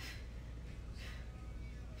 5.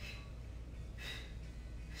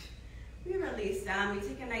 We release down. We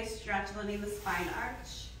take a nice stretch, letting the spine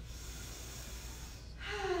arch.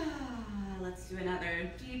 Let's do another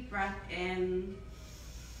deep breath in.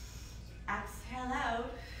 Exhale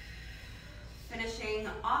out. Finishing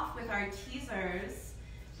off with our teasers,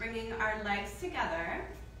 bringing our legs together.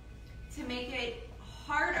 To make it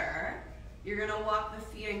harder, you're gonna walk the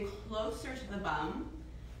feet in closer to the bum.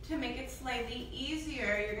 To make it slightly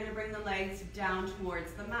easier, you're gonna bring the legs down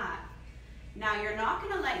towards the mat. Now you're not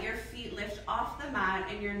gonna let your feet lift off the mat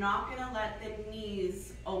and you're not gonna let the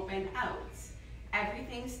knees open out.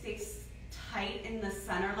 Everything stays tight in the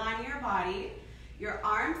center line of your body. Your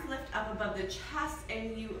arms lift up above the chest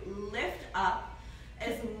and you lift up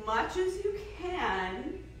as much as you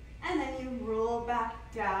can, and then you roll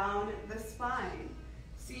back down the spine.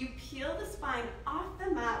 So you peel the spine off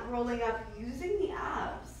the mat, rolling up using the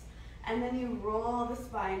abs, and then you roll the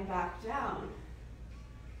spine back down.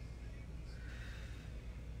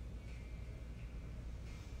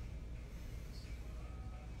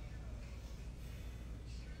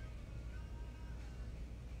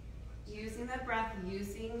 Using the breath,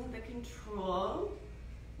 using the control.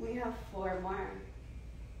 We have 4 more.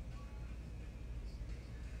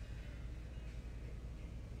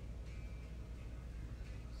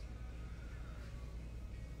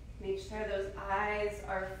 Make sure those eyes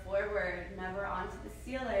are forward, never onto the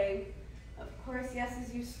ceiling. Of course, yes,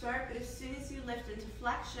 as you start, but as soon as you lift into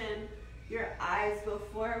flexion, your eyes go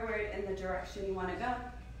forward in the direction you want to go.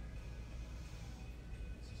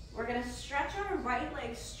 We're going to stretch our right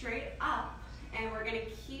leg straight up, and we're going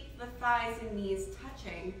to keep the thighs and knees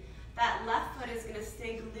touching. That left foot is going to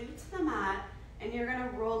stay glued to the mat, and you're going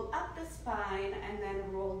to roll up the spine and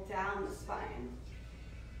then roll down the spine.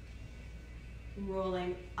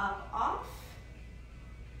 Rolling up, off,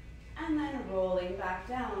 and then rolling back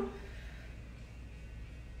down.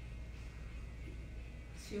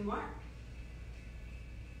 2 more.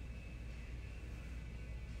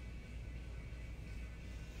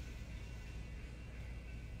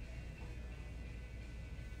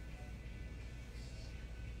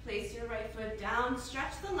 Place your right foot down,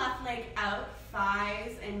 stretch the left leg out,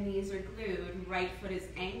 thighs and knees are glued, right foot is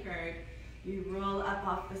anchored. You roll up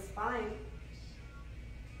off the spine.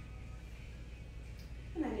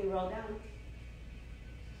 And then you roll down.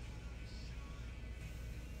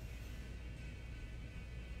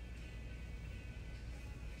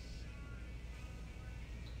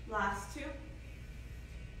 Last 2.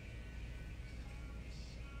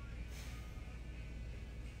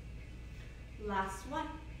 Last 1.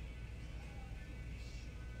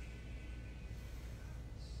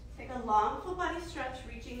 Take a long full body stretch,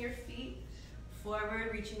 reaching your feet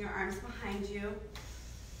forward, reaching your arms behind you.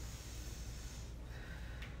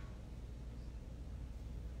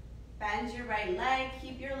 Bend your right leg,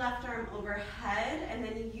 keep your left arm overhead, and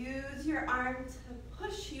then use your arm to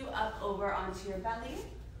push you up over onto your belly.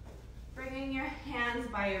 Bringing your hands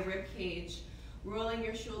by your rib cage, rolling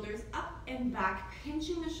your shoulders up and back,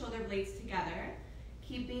 pinching the shoulder blades together,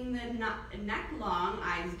 keeping the neck long,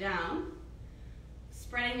 eyes down,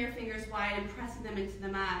 spreading your fingers wide and pressing them into the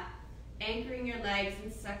mat, anchoring your legs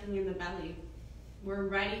and sucking in the belly. We're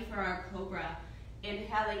ready for our cobra.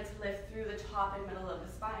 Inhaling to lift through the top and middle of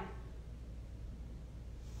the spine.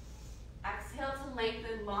 Exhale to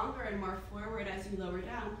lengthen longer and more forward as you lower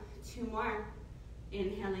down. 2 more.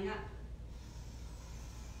 Inhaling up.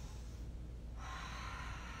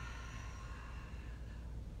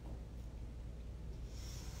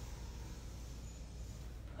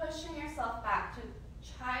 Pushing yourself back to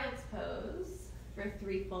child's pose for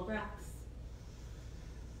 3 full breaths.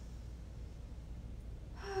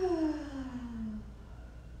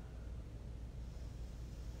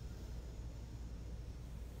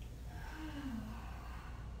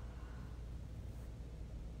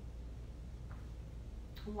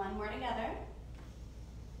 One more together.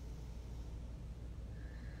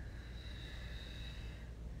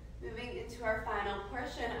 Moving into our final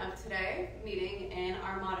portion of today, meeting in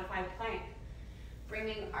our modified plank.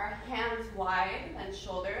 Bringing our hands wide and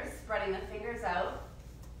shoulders, spreading the fingers out.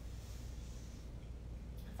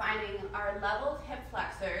 Finding our leveled hip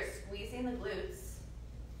flexors, squeezing the glutes.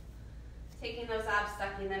 Taking those abs,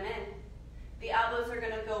 sucking them in. The elbows are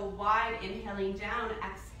going to go wide, inhaling down,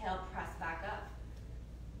 exhale, press back up.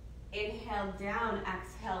 Inhale down,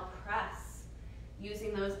 exhale, press.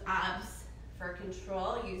 Using those abs for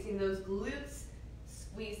control, using those glutes,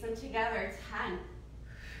 squeeze them together. 10,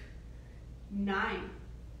 9,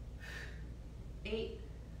 8,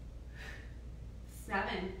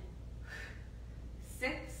 7,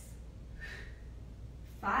 6,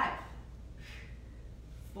 5,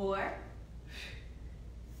 4,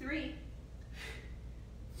 3,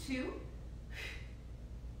 2,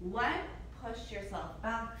 1. Push yourself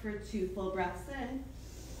back for 2 full breaths in.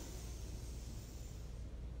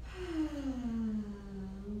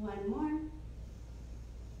 1 more.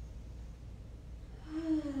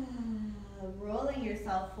 Rolling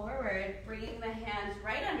yourself forward, bringing the hands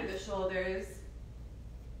right under the shoulders.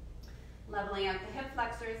 Leveling out the hip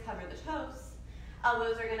flexors, hover the toes.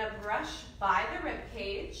 Elbows are going to brush by the rib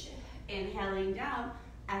cage. Inhaling down,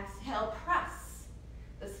 exhale, press.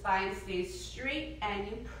 The spine stays straight and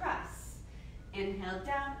you press. Inhale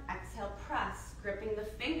down, exhale, press, gripping the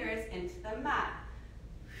fingers into the mat.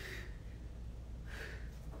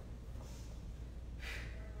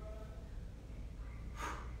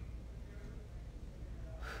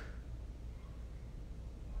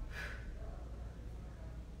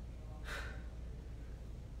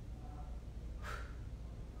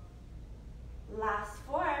 Last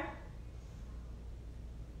 4.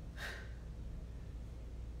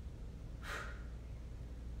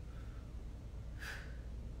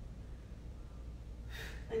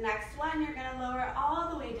 The next one, you're going to lower all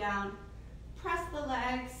the way down. Press the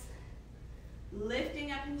legs,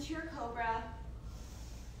 lifting up into your cobra,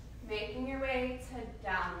 making your way to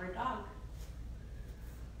downward dog.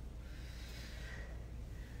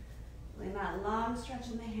 Doing that long stretch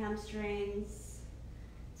in the hamstrings.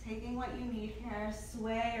 Taking what you need here,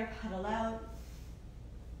 sway or pedal out.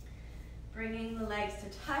 Bringing the legs to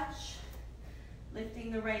touch.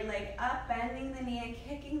 Lifting the right leg up, bending the knee and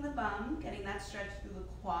kicking the bum, getting that stretch through the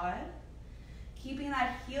quad. Keeping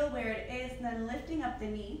that heel where it is and then lifting up the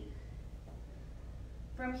knee.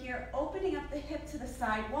 From here, opening up the hip to the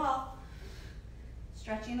side wall.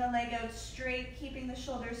 Stretching the leg out straight, keeping the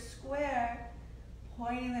shoulders square,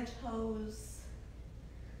 pointing the toes.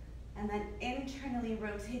 And then internally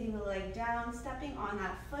rotating the leg down, stepping on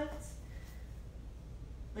that foot.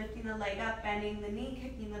 Lifting the leg up, bending the knee,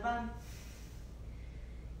 kicking the bum.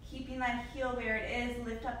 Keeping that heel where it is,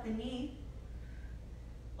 lift up the knee,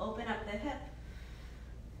 open up the hip,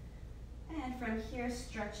 and from here,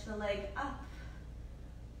 stretch the leg up,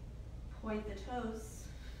 point the toes,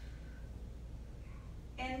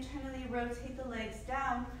 internally rotate the legs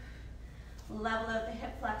down, level out the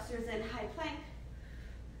hip flexors in high plank,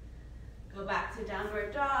 go back to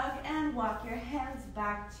downward dog, and walk your hands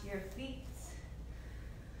back to your feet.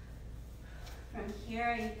 From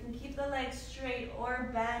here, you can keep the legs straight or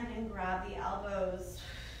bend and grab the elbows.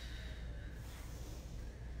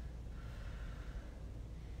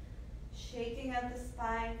 Shaking out the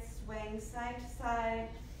spine, swaying side to side,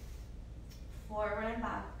 forward and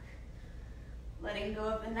back. Letting go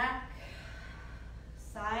of the neck,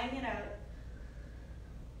 sighing it out.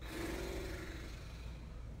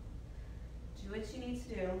 Do what you need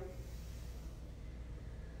to do.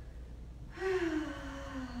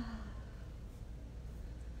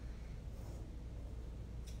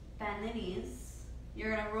 the knees.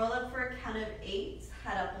 You're gonna roll up for a count of 8,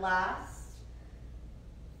 head up last.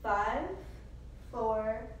 5,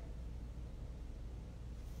 4.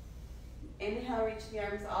 Inhale, reach the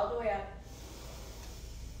arms all the way up.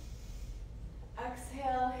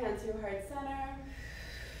 Exhale, hands to heart center.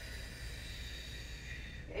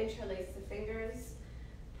 Interlace the fingers.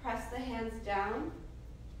 Press the hands down.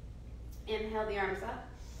 Inhale the arms up.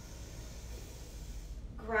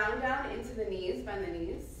 Ground down into the knees, bend the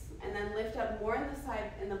knees. And then lift up more in the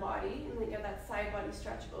side, in the body, and then get that side body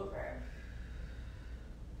stretch over.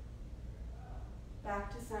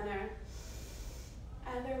 Back to center.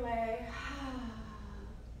 Other way.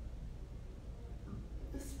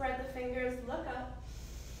 Spread the fingers, look up.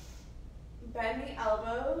 Bend the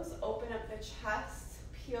elbows, open up the chest,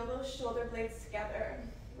 peel those shoulder blades together.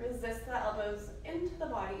 Resist the elbows into the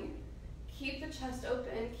body. Keep the chest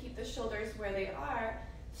open, keep the shoulders where they are.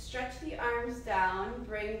 Stretch the arms down,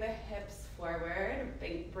 bring the hips forward,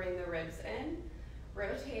 bring the ribs in.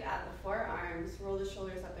 Rotate at the forearms, roll the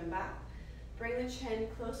shoulders up and back. Bring the chin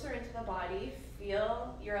closer into the body.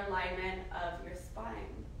 Feel your alignment of your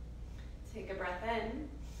spine. Take a breath in.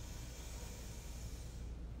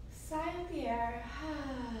 Sigh out the air.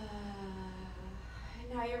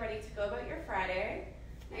 And now you're ready to go about your Friday.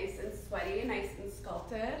 Nice and sweaty, nice and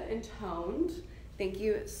sculpted and toned. Thank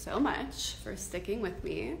you so much for sticking with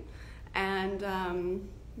me. And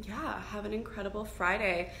yeah, have an incredible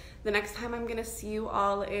Friday. The next time I'm gonna see you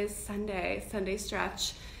all is Sunday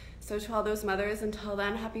stretch. So to all those mothers, until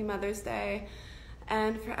then, happy Mother's Day.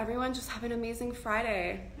 And for everyone, just have an amazing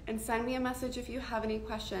Friday. And send me a message if you have any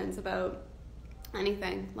questions about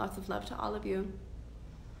anything. Lots of love to all of you.